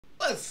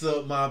What's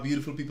up, my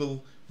beautiful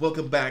people?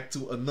 Welcome back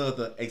to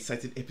another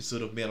exciting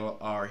episode of Metal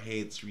Our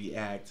Heads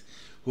React.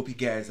 Hope you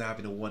guys are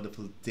having a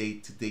wonderful day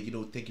today.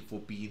 Thank you for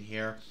being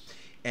here,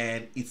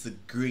 and it's a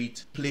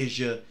great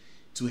pleasure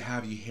to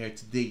have you here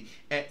today.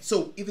 And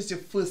so, if it's your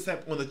first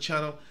time on the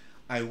channel,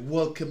 I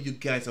welcome you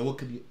guys. I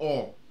welcome you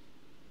all.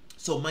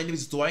 So, my name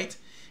is Dwight.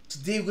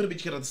 Today, we're going to be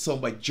checking out the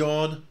song by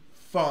John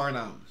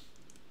Farnham,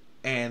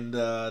 and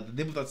the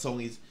name of that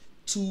song is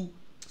Two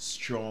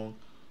Strong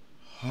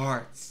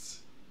Hearts.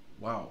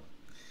 Wow,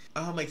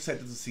 I'm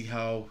excited to see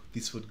how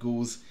this one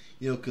goes,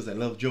 because I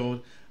love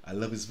John, I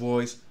love his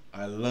voice,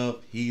 I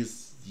love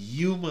his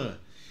humor.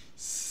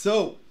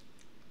 So,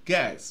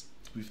 guys,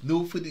 with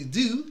no further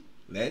ado,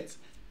 let's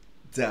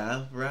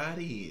dive right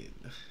in.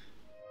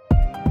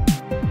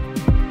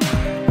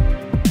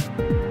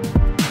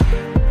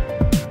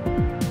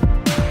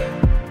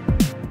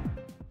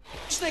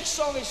 This next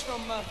song is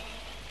from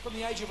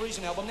the Age of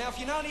Reason album. Now, if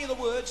you know any of the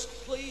words,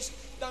 please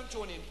don't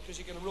join in, because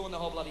you're going to ruin the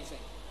whole bloody thing.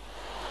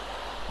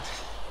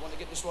 I want to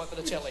get this right for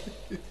the telly.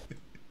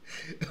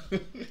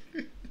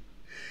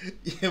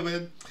 Yeah,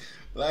 man.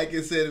 Like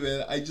I said,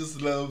 man,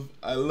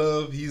 I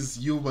love his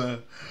humor.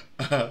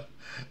 I'm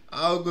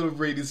gonna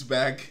bring this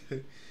back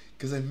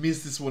because I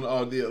missed this one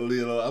out there a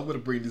little. I'm gonna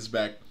bring this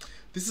back.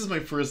 This is my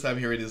first time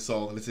hearing this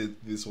song. Listen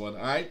to this one.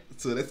 All right,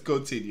 so let's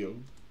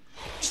continue.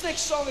 This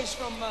next song is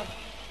from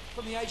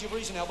the Age of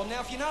Reason album.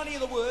 Now, if you know any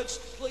of the words,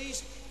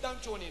 please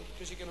don't join in,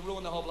 because you're going to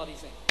ruin the whole bloody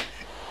thing.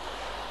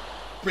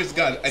 Praise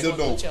God, I don't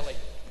know.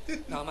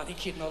 No, I'm only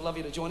kidding. I'd love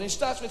you to join in.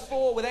 Starts with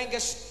 4 with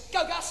Angus.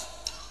 Go, Gus.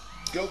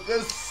 Go,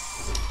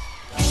 Gus.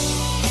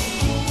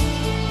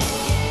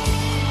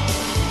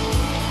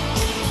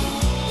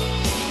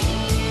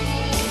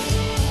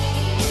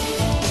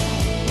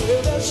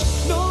 Well,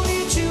 there's no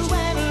need to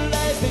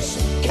analyze this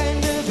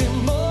kind of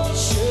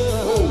emotion.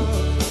 Oh,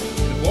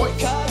 good voice.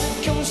 'Cause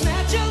it comes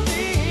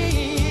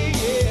naturally,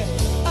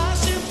 yeah. A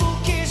simple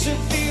case of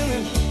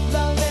feeling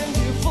love and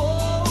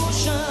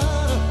devotion.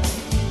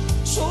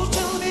 So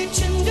tell me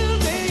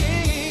tenderly,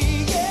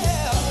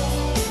 yeah.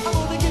 I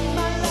wanna give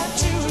my life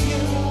to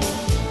you.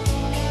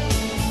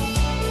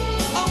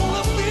 I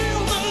wanna feel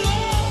my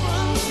love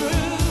run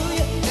through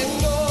you.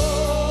 And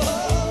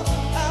oh,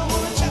 I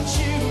wanna touch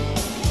you.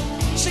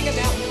 Sing it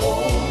now.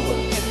 Over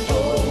and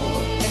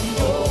over and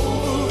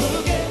over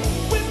again.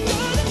 We've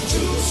got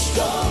two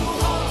strong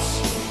hearts.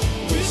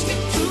 We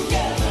stick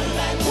together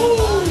like the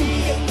body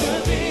and the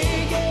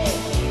big egg.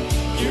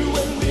 You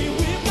and me,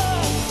 we've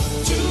got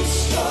two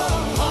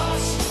strong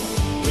hearts.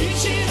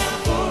 Reaching out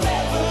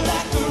forever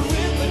like a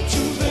river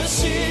to the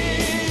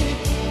sea.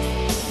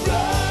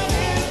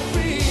 Running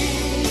free.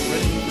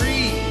 Running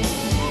free.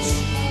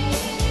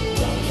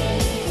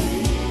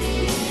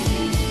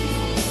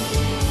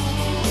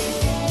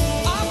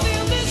 I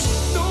feel there's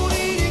no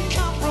need in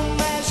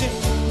compromising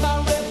my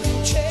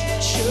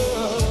reputation.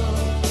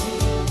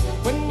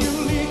 When you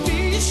lead me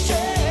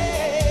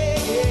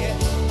astray,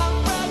 I'm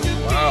proud to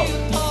Wow. be a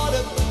part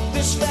of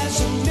this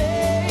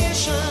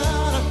fascination.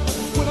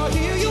 When I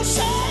hear you say,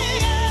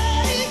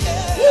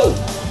 Woo!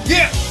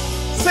 Yeah,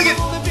 sing it. I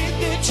wanna be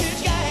the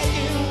church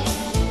guide.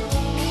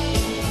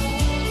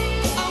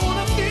 I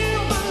wanna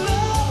feel my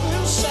love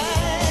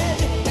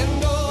inside.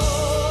 And oh,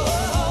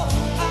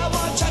 I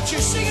wanna touch you.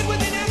 Sing it with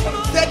me now, come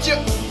on. That you.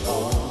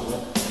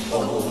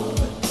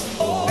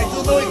 I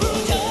don't know it.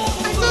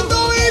 I don't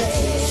know it.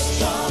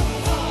 Strong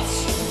hearts,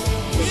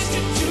 we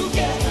stick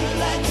together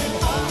like the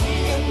army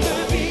and the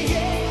bee.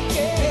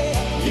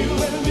 Yeah. You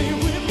and me,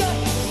 we've got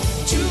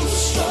two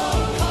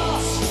strong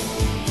hearts,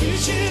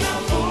 reaching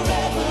out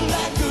forever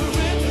like a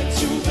river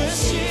to the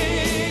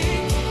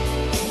sea.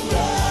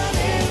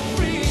 Running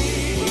free.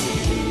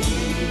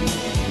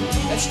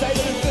 That's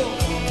David and Phil.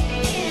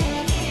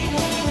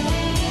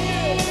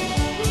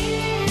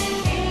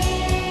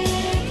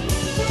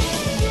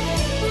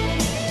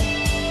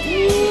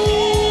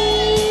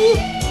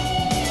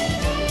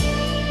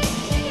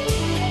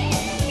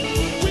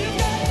 We've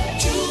got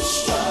two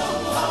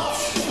strong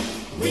hearts.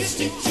 We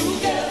stick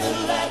together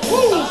like the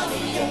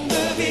honey and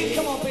the bee.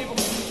 Come on, people.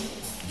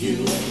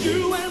 You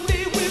and me,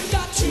 we've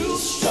got two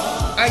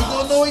strong. I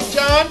don't know it,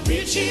 John.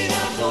 Reaching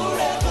out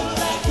forever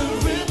like a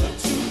river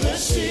to the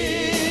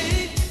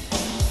sea.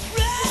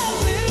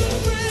 Running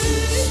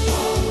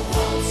free.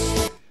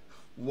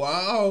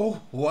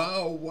 Wow,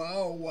 wow,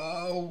 wow,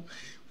 wow,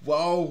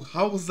 wow.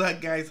 How was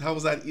that, guys? How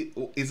was that?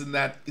 Isn't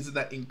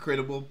that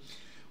incredible?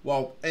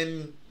 Wow.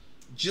 And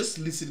just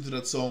listening to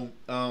that song,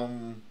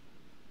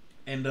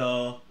 and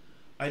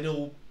I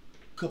know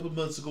a couple of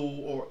months ago,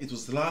 or it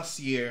was last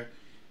year,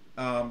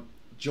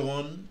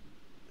 John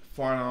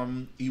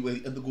Farnham, he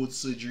undergoes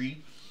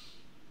surgery,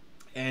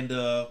 and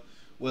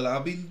well,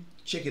 I've been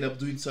checking up,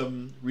 doing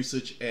some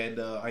research, and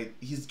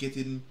he's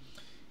getting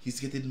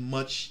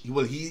much.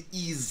 Well, he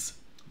is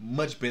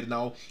much better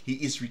now. He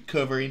is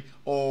recovering,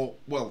 or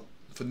well,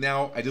 for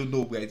now, I don't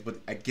know, guys,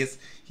 but I guess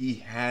he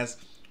has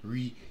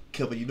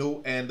recovered.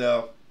 And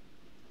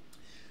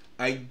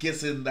I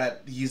guessing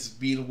that he's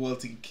been well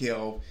taken care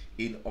of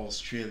in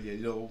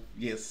Australia.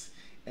 Yes,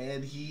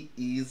 and he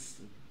is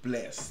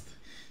blessed.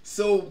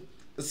 So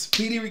a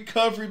speedy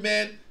recovery,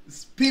 man.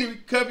 Speedy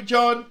recovery,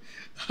 John.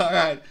 All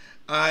right,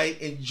 I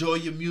enjoy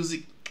your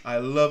music. I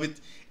love it.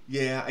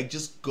 Yeah, I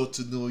just got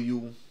to know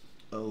you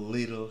a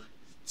little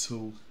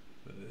too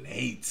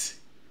late.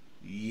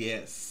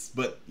 Yes,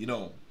 but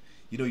you're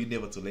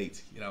never too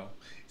late.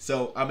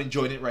 So I'm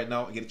enjoying it right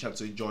now. I get a chance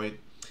to enjoy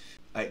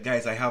it.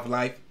 Guys, I have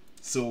life,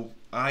 so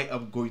I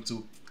am going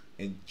to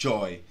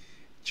enjoy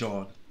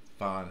John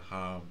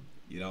Farnham.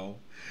 All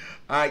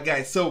right,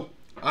 guys. So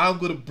I'm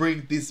gonna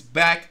bring this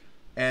back,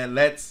 and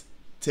let's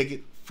take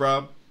it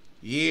from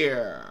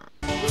here.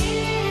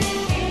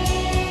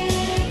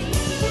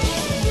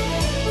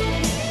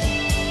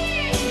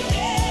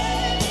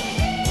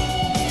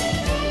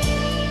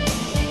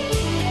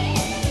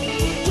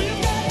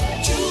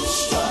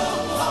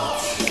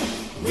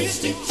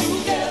 Stick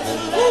together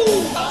like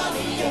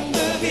honey and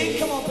the bee.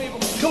 Come on, people.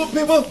 Come on,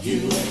 people.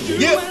 You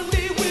Yeah. and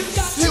me, we've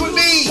got Stay with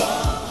me.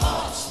 strong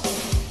hearts,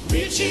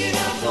 reaching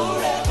out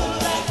forever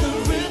like a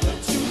river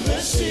to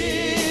the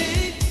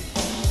sea.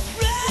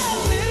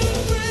 Rolling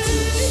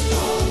free.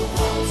 Strong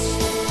hearts,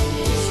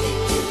 we stick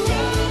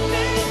together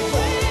and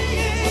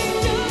praying.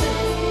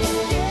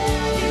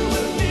 Yeah, you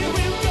and me,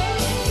 we've got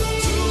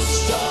two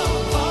strong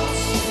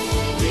hearts,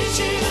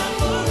 reaching out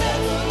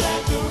forever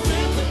like a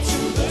river to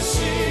the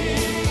sea.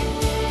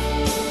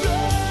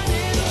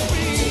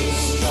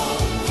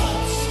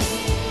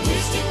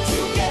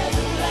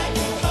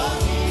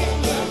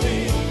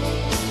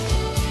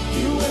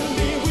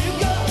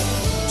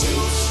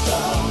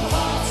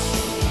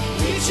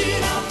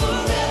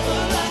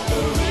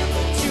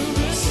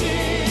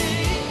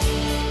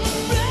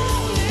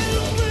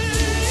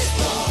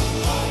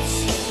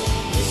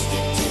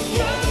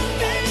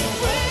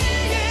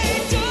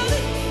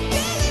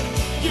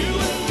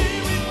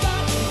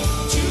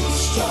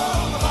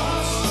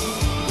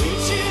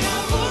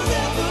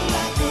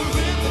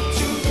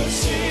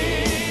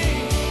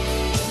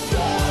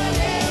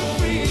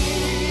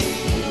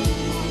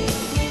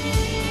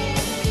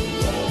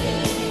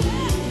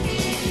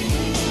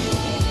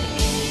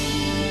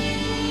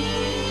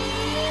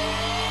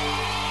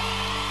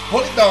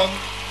 Hold it down.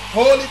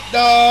 Hold it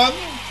down.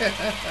 We've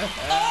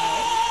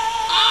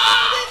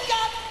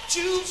got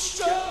two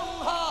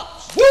strong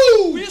hearts.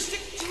 Woo! We'll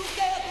stick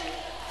together.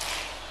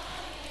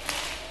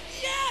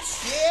 Yes.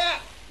 Yeah.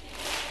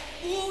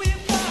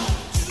 We've got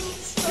two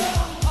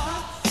strong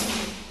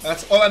hearts.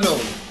 That's all I know.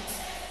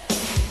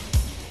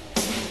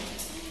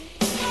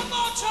 One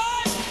more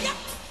time. Yeah.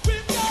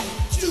 We've got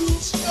two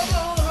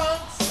strong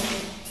hearts.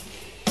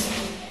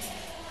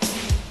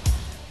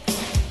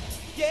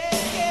 Yeah,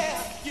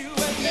 yeah. You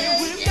and me,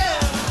 we've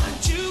got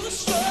two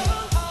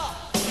strong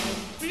hearts.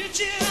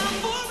 Reaching out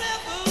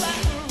forever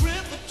like a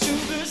river to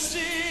the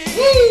sea.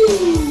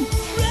 Woo!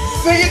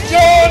 Sing it,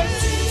 John.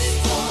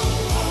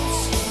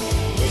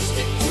 We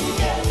stick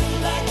together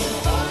like the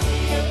honey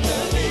and the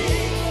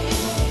bee.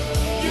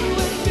 You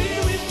and me,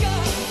 we've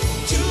got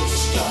two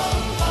strong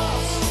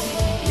hearts,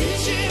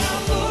 reaching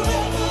out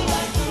forever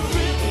like the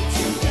river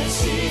to the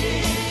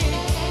sea.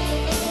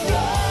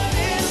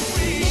 Running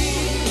free.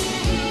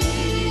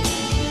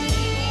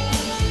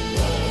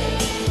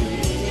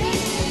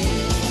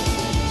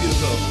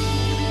 Beautiful.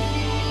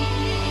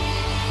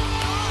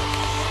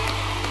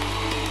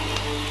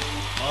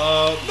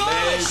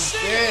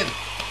 Amazing.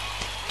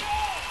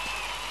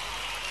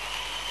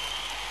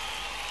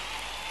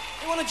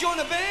 You want to join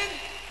the band?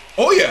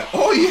 Oh yeah.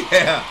 Oh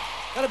yeah.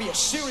 That'd be a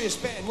serious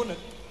band, wouldn't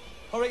it?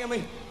 I reckon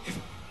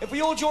if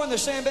we all join the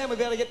same band, we'd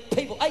be able to get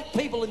 8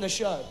 people in the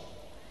show.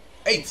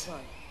 8.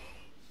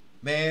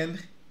 Man,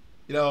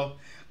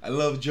 I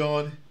love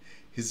John,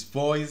 his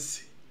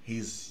voice,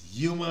 his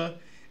humor,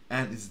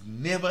 and his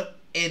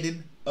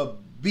never-ending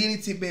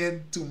ability,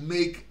 man, to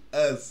make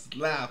us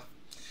laugh.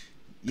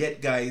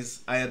 Yet,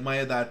 guys, I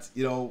admire that.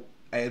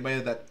 I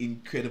admire that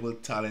incredible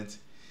talent,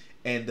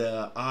 and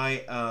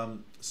I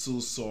am so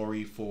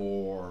sorry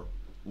for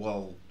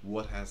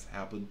what has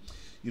happened.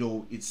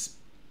 It's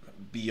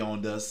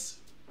beyond us.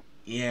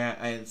 Yeah,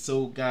 and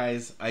so,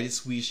 guys, I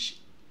just wish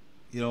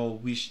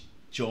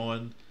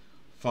John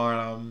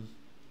Farnham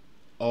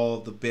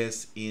all the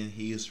best in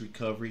his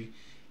recovery,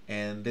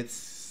 and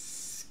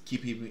let's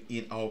keep him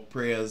in our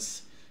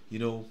prayers.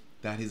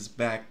 That he's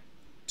back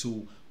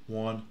to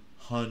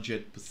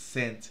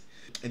 100%.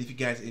 And if you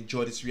guys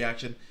enjoyed this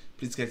reaction,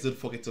 please guys don't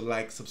forget to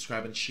like,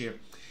 subscribe, and share.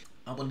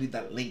 I'm gonna leave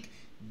that link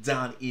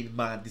down in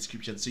my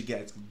description so you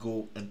guys can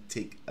go and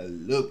take a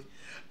look.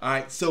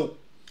 Alright, so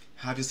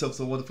have yourselves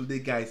a wonderful day,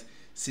 guys.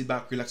 Sit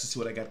back, relax, to see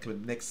what I got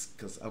coming next,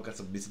 because I've got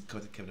some amazing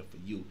content coming up for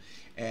you.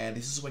 And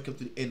this is where I come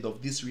to the end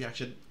of this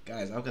reaction,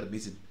 guys. I've got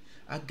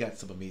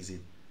some amazing,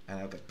 and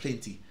I've got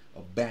plenty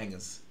of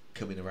bangers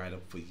coming right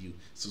up for you,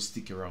 so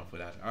stick around for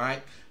that.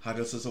 Alright, have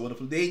yourselves a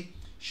wonderful day.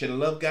 Share the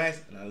love,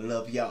 guys, and I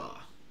love y'all.